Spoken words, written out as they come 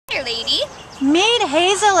lady. Meet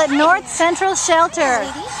Hazel at North Central Shelter.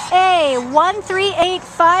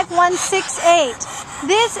 A1385168.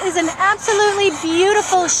 This is an absolutely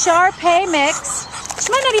beautiful Shar-Pei mix. She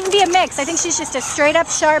might not even be a mix. I think she's just a straight up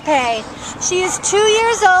Shar-Pei. She is 2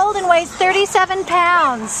 years old and weighs 37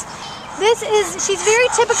 pounds. She's very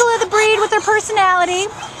typical of the breed with her personality.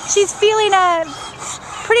 She's feeling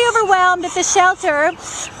pretty overwhelmed at the shelter,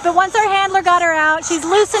 but once our handler got her out, she's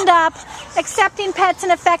loosened up, accepting pets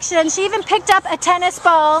and affection. She even picked up a tennis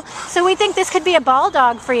ball, so we think this could be a ball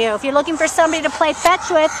dog for you. If you're looking for somebody to play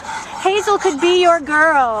fetch with, Hazel could be your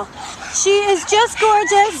girl. She is just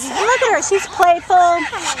gorgeous. Look at her. She's playful,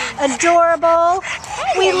 adorable.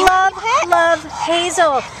 We love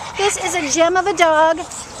Hazel. This is a gem of a dog.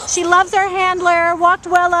 She loves our handler, walked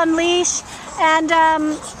well on leash, and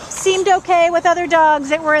seemed okay with other dogs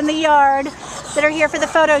that were in the yard that are here for the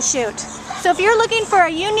photo shoot. So if you're looking for a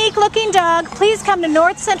unique looking dog, please come to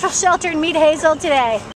North Central Shelter and meet Hazel today.